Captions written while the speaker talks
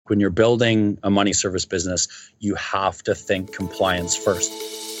when you're building a money service business, you have to think compliance first.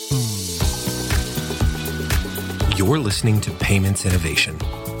 You're listening to Payments Innovation,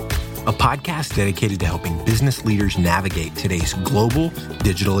 a podcast dedicated to helping business leaders navigate today's global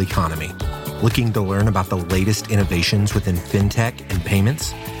digital economy. Looking to learn about the latest innovations within fintech and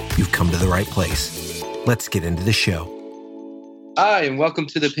payments? You've come to the right place. Let's get into the show. Hi, and welcome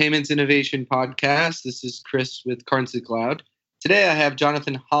to the Payments Innovation Podcast. This is Chris with Currency Cloud. Today I have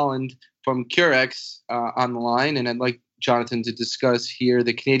Jonathan Holland from Curex on the line, and I'd like Jonathan to discuss here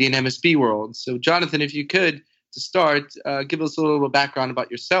the Canadian MSB world. So Jonathan, if you could, to start, give us a little background about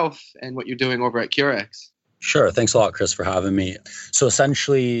yourself and what you're doing over at Curex. Sure. Thanks a lot, Chris, for having me. So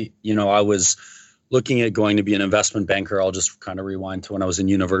essentially, I was looking at going to be an investment banker. I'll just kind of rewind to when I was in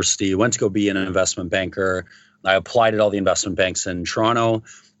university. Went to go be an investment banker. I applied at all the investment banks in Toronto.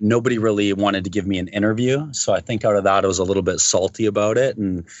 Nobody really wanted to give me an interview. So I think out of that, I was a little bit salty about it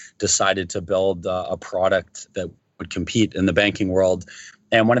and decided to build a product that would compete in the banking world.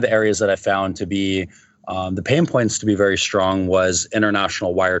 And one of the areas that I found to be the pain points to be very strong was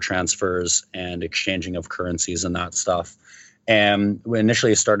international wire transfers and exchanging of currencies and that stuff. And we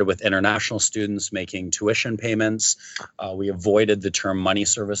initially started with international students making tuition payments. We avoided the term money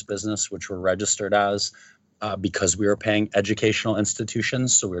service business, which we're registered as, because we were paying educational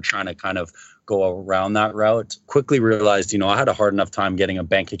institutions. So we were trying to kind of go around that route. Quickly realized, I had a hard enough time getting a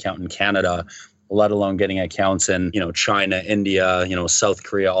bank account in Canada, let alone getting accounts in, China, India, South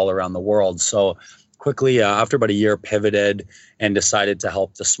Korea, all around the world. So quickly, after about a year, pivoted and decided to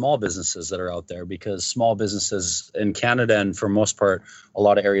help the small businesses that are out there, because small businesses in Canada and for most part, a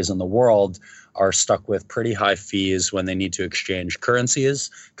lot of areas in the world are stuck with pretty high fees when they need to exchange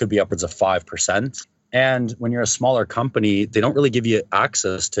currencies, could be upwards of 5%. And when you're a smaller company, they don't really give you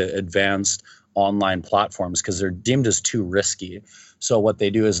access to advanced online platforms because they're deemed as too risky. So what they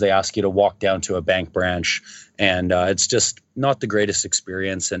do is they ask you to walk down to a bank branch, and it's just not the greatest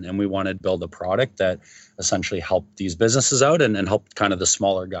experience. And we wanted to build a product that essentially helped these businesses out and helped kind of the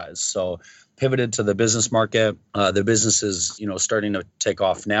smaller guys. So pivoted to the business market. The business is, starting to take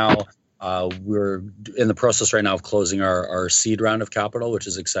off now. We're in the process right now of closing our seed round of capital, which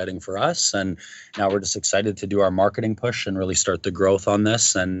is exciting for us. And now we're just excited to do our marketing push and really start the growth on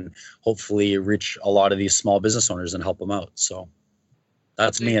this and hopefully reach a lot of these small business owners and help them out. So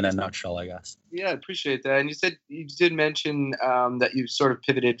that's me in a nutshell, I guess. Yeah, I appreciate that. And you did mention that you sort of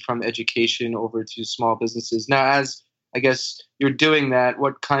pivoted from education over to small businesses. Now, as I guess you're doing that,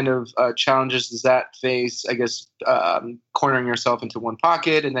 what kind of challenges does that face? I guess cornering yourself into one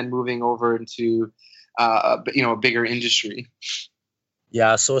pocket and then moving over into a bigger industry.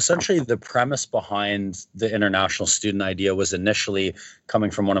 Yeah, so essentially the premise behind the international student idea was initially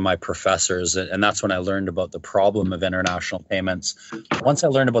coming from one of my professors, and that's when I learned about the problem of international payments. Once I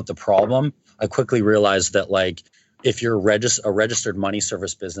learned about the problem, I quickly realized that if you're a registered money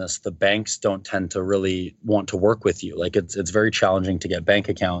service business, the banks don't tend to really want to work with you. It's very challenging to get bank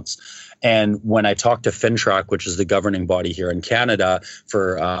accounts. And when I talked to FINTRAC, which is the governing body here in Canada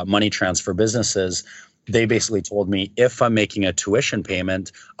for money transfer businesses, they basically told me if I'm making a tuition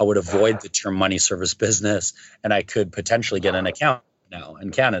payment, I would avoid the term money service business and I could potentially get an account now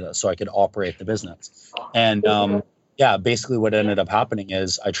in Canada so I could operate the business. And basically what ended up happening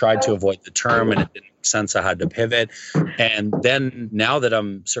is I tried to avoid the term and it didn't make sense. I had to pivot. And then now that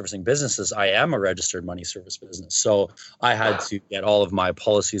I'm servicing businesses, I am a registered money service business. So I had to get all of my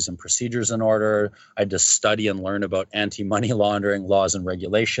policies and procedures in order. I had to study and learn about anti-money laundering laws and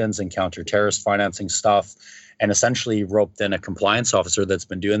regulations and counter-terrorist financing stuff, and essentially roped in a compliance officer that's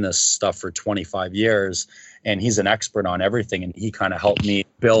been doing this stuff for 25 years. And he's an expert on everything. And he kind of helped me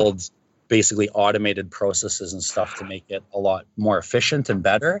build basically automated processes and stuff to make it a lot more efficient and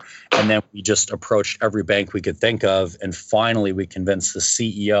better. And then we just approached every bank we could think of. And finally, we convinced the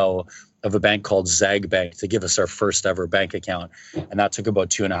CEO of a bank called Zag Bank to give us our first ever bank account. And that took about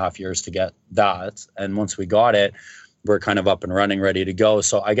 2.5 years to get that. And once we got it, we're kind of up and running, ready to go.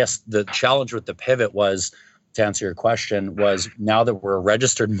 So I guess the challenge with the pivot was, to answer your question, was now that we're a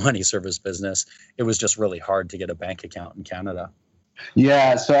registered money service business, it was just really hard to get a bank account in Canada.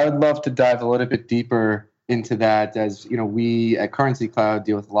 Yeah, so I would love to dive a little bit deeper into that. As we at Currency Cloud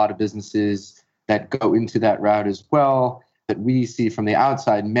deal with a lot of businesses that go into that route as well, that we see from the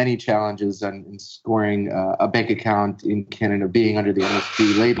outside many challenges in scoring a bank account in Canada, being under the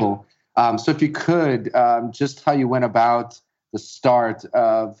MSB label. So if you could, just how you went about the start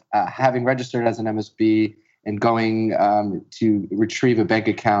of having registered as an MSB and going to retrieve a bank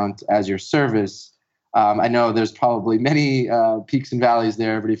account as your service. I know there's probably many peaks and valleys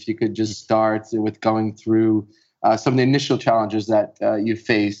there, but if you could just start with going through some of the initial challenges that you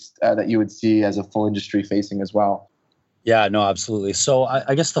faced that you would see as a full industry facing as well? Yeah, no, absolutely. So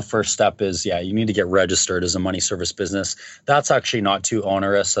I guess the first step is, you need to get registered as a money service business. That's actually not too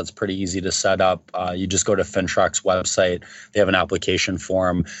onerous. That's pretty easy to set up. You just go to FINTRAC's website. They have an application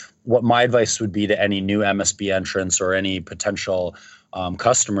form. What my advice would be to any new MSB entrants or any potential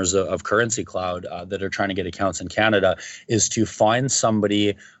customers of Currency Cloud that are trying to get accounts in Canada is to find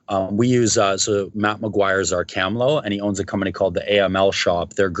somebody. We use, so Matt McGuire is our CAMLO, and he owns a company called the AML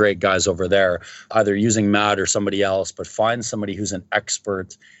Shop. They're great guys over there, either using Matt or somebody else, but find somebody who's an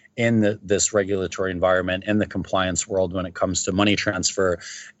expert in this regulatory environment, in the compliance world when it comes to money transfer,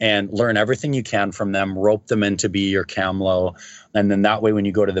 and learn everything you can from them, rope them in to be your CAMLO. And then that way, when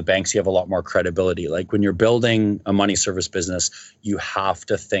you go to the banks, you have a lot more credibility. Like when you're building a money service business, you have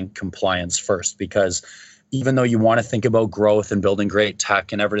to think compliance first, because even though you want to think about growth and building great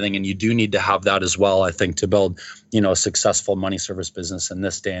tech and everything, and you do need to have that as well, I think, to build, a successful money service business in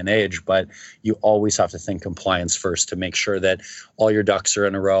this day and age. But you always have to think compliance first to make sure that all your ducks are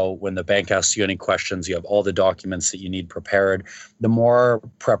in a row. When the bank asks you any questions, you have all the documents that you need prepared. The more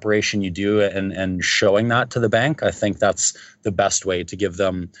preparation you do and showing that to the bank, I think that's the best way to give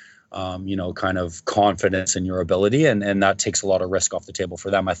them kind of confidence in your ability. And that takes a lot of risk off the table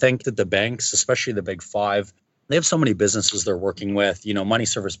for them. I think that the banks, especially the big five, they have so many businesses they're working with. Money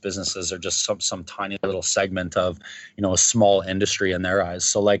service businesses are just some tiny little segment of, a small industry in their eyes.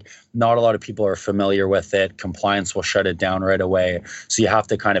 So like not a lot of people are familiar with it. Compliance will shut it down right away. So you have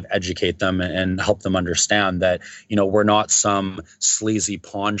to kind of educate them and help them understand that, we're not some sleazy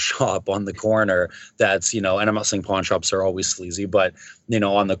pawn shop on the corner that's, and I'm not saying pawn shops are always sleazy, but,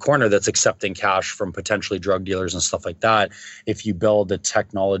 on the corner that's accepting cash from potentially drug dealers and stuff like that. If you build a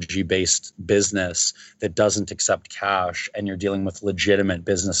technology-based business that doesn't accept cash and you're dealing with legitimate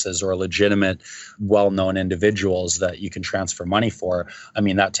businesses or legitimate, well-known individuals that you can transfer money for,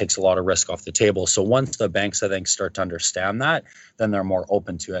 that takes a lot of risk off the table. So once the banks, I think, start to understand that, then they're more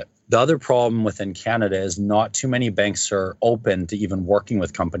open to it. The other problem within Canada is not too many banks are open to even working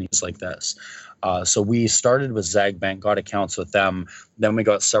with companies like this. So we started with Zag Bank, got accounts with them. Then we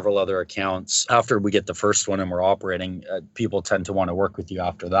got several other accounts. After we get the first one and we're operating, people tend to want to work with you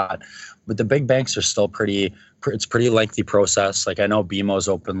after that. But the big banks are still it's pretty lengthy process. Like I know BMO's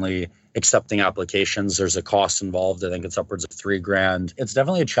openly accepting applications. There's a cost involved. I think it's upwards of $3,000. It's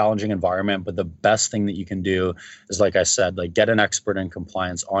definitely a challenging environment, but the best thing that you can do is, like I said, like get an expert in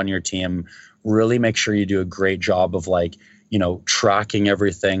compliance on your team. Really make sure you do a great job of tracking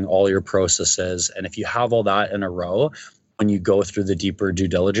everything, all your processes. And if you have all that in a row, when you go through the deeper due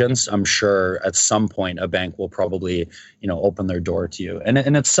diligence, I'm sure at some point a bank will probably, open their door to you. And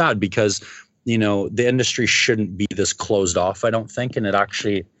it's sad because, the industry shouldn't be this closed off, I don't think. And it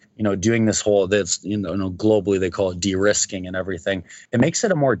actually, doing this whole, that's, globally they call it de-risking and everything. It makes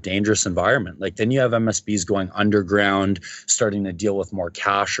it a more dangerous environment. Like then you have MSBs going underground, starting to deal with more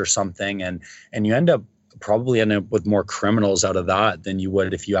cash or something. And you probably end up with more criminals out of that than you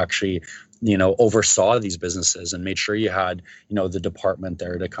would if you actually, oversaw these businesses and made sure you had, the department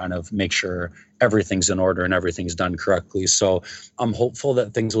there to kind of make sure everything's in order and everything's done correctly. So I'm hopeful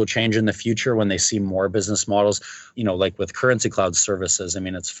that things will change in the future when they see more business models, like with Currency Cloud services.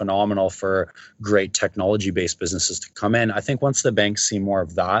 It's phenomenal for great technology-based businesses to come in. I think once the banks see more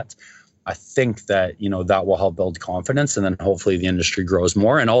of that, I think that, that will help build confidence, and then hopefully the industry grows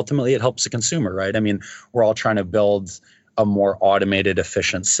more, and ultimately it helps the consumer, right? We're all trying to build a more automated,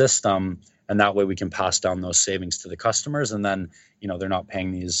 efficient system, and that way we can pass down those savings to the customers, and then, they're not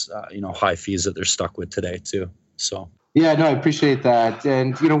paying these, high fees that they're stuck with today too. So. Yeah, no, I appreciate that.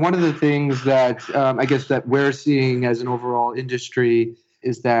 And, one of the things that I guess that we're seeing as an overall industry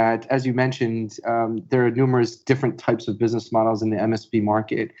is that, as you mentioned, there are numerous different types of business models in the MSB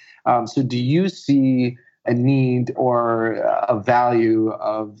market. So do you see a need or a value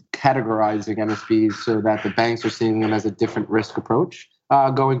of categorizing MSBs so that the banks are seeing them as a different risk approach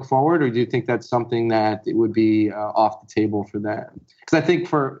going forward? Or do you think that's something that it would be off the table for them? Because I think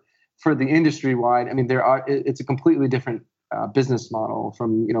for the industry-wide, it's a completely different business model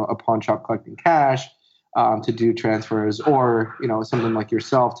from, a pawn shop collecting cash to do transfers, or, something like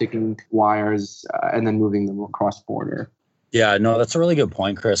yourself taking wires and then moving them across border. Yeah, no, that's a really good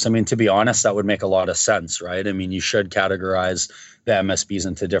point, Chris. To be honest, that would make a lot of sense, right? You should categorize the MSBs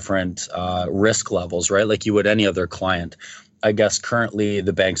into different risk levels, right? Like you would any other client. I guess currently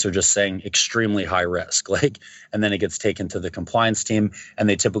the banks are just saying extremely high risk, and then it gets taken to the compliance team and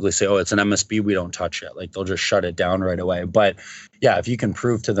they typically say, oh, it's an MSB, we don't touch it. Like they'll just shut it down right away. But yeah, if you can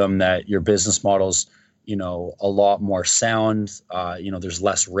prove to them that your business model's, a lot more sound. There's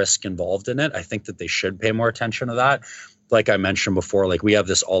less risk involved in it. I think that they should pay more attention to that. Like I mentioned before, like we have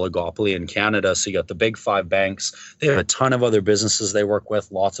this oligopoly in Canada. So you got the big five banks. They have a ton of other businesses they work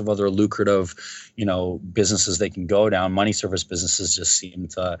with, lots of other lucrative, businesses they can go down. Money service businesses just seem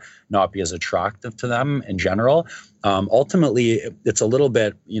to not be as attractive to them in general. Ultimately, it's a little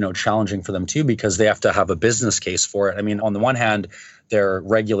bit, challenging for them too, because they have to have a business case for it. I mean, on the one hand, they're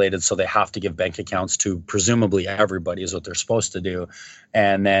regulated, so they have to give bank accounts to presumably everybody is what they're supposed to do.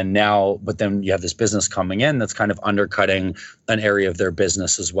 And then but then you have this business coming in that's kind of undercutting an area of their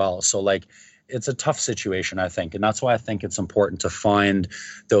business as well. So like, it's a tough situation, I think. And that's why I think it's important to find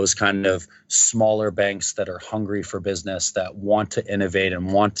those kind of smaller banks that are hungry for business, that want to innovate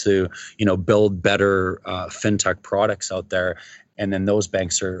and want to, build better fintech products out there. And then those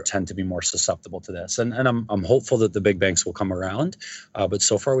banks tend to be more susceptible to this. And I'm hopeful that the big banks will come around. But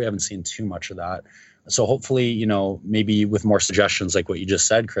so far, we haven't seen too much of that. So hopefully, maybe with more suggestions like what you just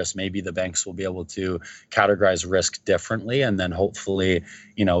said, Chris, maybe the banks will be able to categorize risk differently. And then hopefully,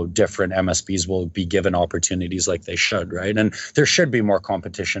 different MSBs will be given opportunities like they should, right? And there should be more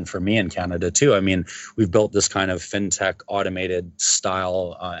competition for me in Canada too. I mean, we've built this kind of fintech automated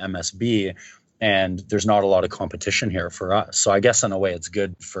style MSB, and there's not a lot of competition here for us. So I guess in a way it's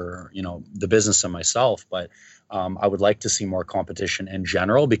good for, the business and myself, but I would like to see more competition in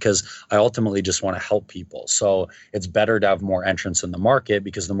general, because I ultimately just want to help people. So it's better to have more entrants in the market,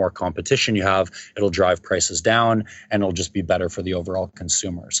 because the more competition you have, it'll drive prices down and it'll just be better for the overall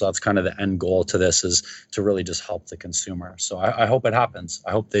consumer. So that's kind of the end goal to this, is to really just help the consumer. So I hope it happens.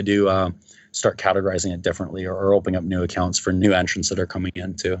 I hope they do start categorizing it differently, or opening up new accounts for new entrants that are coming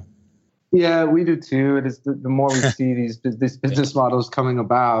in too. Yeah, we do too. It is the more we see these business models coming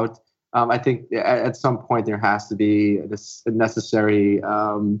about, I think at some point there has to be this necessary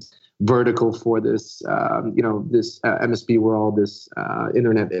vertical for this, this MSB world, this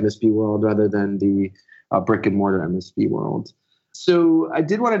internet MSB world, rather than the brick and mortar MSB world. So I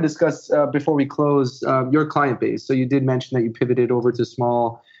did want to discuss before we close your client base. So you did mention that you pivoted over to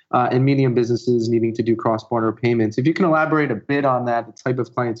small and medium businesses needing to do cross-border payments. If you can elaborate a bit on that, the type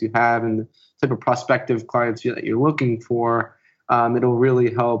of clients you have and the type of prospective clients that you're looking for, it'll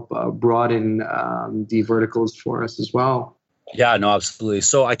really help broaden the verticals for us as well. Yeah, no, absolutely.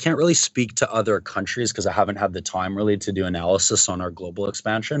 So I can't really speak to other countries because I haven't had the time really to do analysis on our global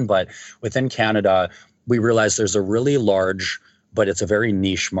expansion. But within Canada, we realize there's a really large, but it's a very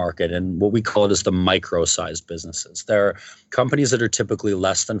niche market. And what we call it is the micro-sized businesses. They're companies that are typically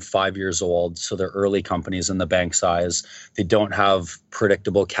less than 5 years old. So they're early companies in the bank size. They don't have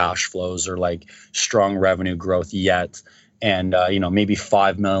predictable cash flows or like strong revenue growth yet. And, maybe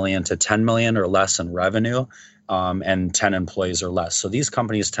 5 million to 10 million or less in revenue, and 10 employees or less. So these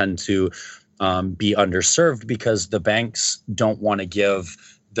companies tend to be underserved because the banks don't want to give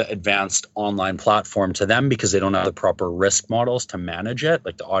the advanced online platform to them, because they don't have the proper risk models to manage it,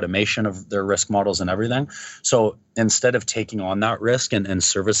 like the automation of their risk models and everything. So instead of taking on that risk and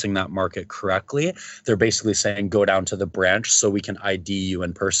servicing that market correctly, they're basically saying, go down to the branch so we can ID you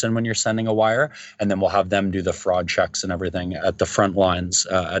in person when you're sending a wire, and then we'll have them do the fraud checks and everything at the front lines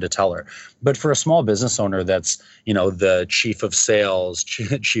at a teller. But for a small business owner that's, the chief of sales,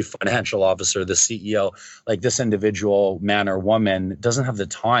 chief financial officer, the CEO, like this individual man or woman doesn't have the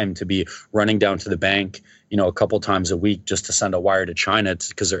time to be running down to the bank, a couple times a week just to send a wire to China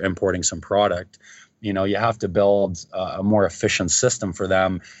because they're importing some product. You have to build a more efficient system for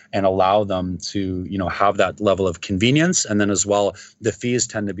them and allow them to, have that level of convenience. And then as well, the fees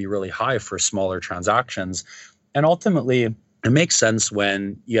tend to be really high for smaller transactions. And ultimately, it makes sense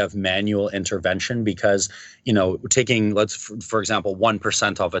when you have manual intervention, because, taking, for example,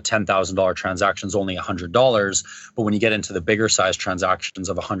 1% of a $10,000 transaction is only $100. But when you get into the bigger size transactions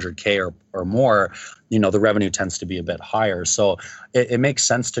of $100K or more, the revenue tends to be a bit higher. So it makes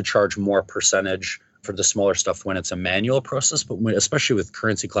sense to charge more percentage for the smaller stuff when it's a manual process, but especially with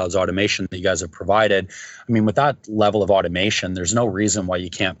Currency Cloud's automation that you guys have provided, I mean, with that level of automation, there's no reason why you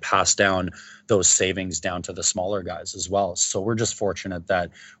can't pass down those savings down to the smaller guys as well. So we're just fortunate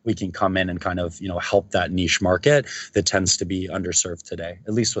that we can come in and kind of, help that niche market that tends to be underserved today,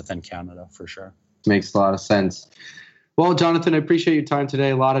 at least within Canada, for sure. Makes a lot of sense. Well, Jonathan, I appreciate your time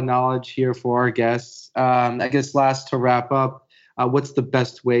today. A lot of knowledge here for our guests. I guess last to wrap up, what's the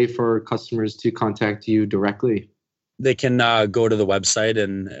best way for customers to contact you directly? They can go to the website,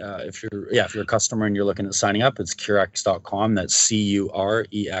 and if you're a customer and you're looking at signing up, it's curex.com. That's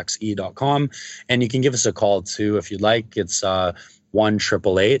curexe.com. And you can give us a call too if you'd like. It's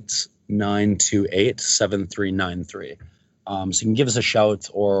 1-888-928-7393. So you can give us a shout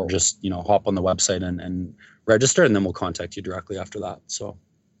or just, hop on the website and register, and then we'll contact you directly after that. So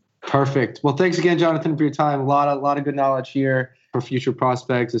perfect. Well, thanks again, Jonathan, for your time. A lot of good knowledge here for future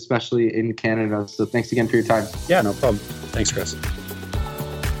prospects, especially in Canada. So thanks again for your time. Yeah, no problem. Thanks, Chris.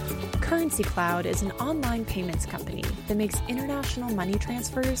 Currency Cloud is an online payments company that makes international money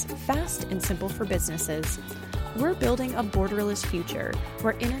transfers fast and simple for businesses. We're building a borderless future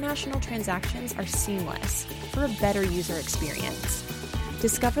where international transactions are seamless for a better user experience.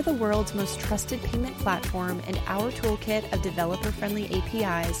 Discover the world's most trusted payment platform and our toolkit of developer-friendly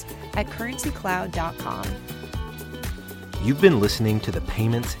APIs at currencycloud.com. You've been listening to the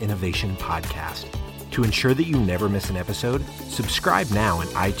Payments Innovation Podcast. To ensure that you never miss an episode, subscribe now in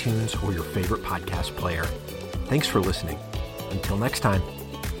iTunes or your favorite podcast player. Thanks for listening. Until next time.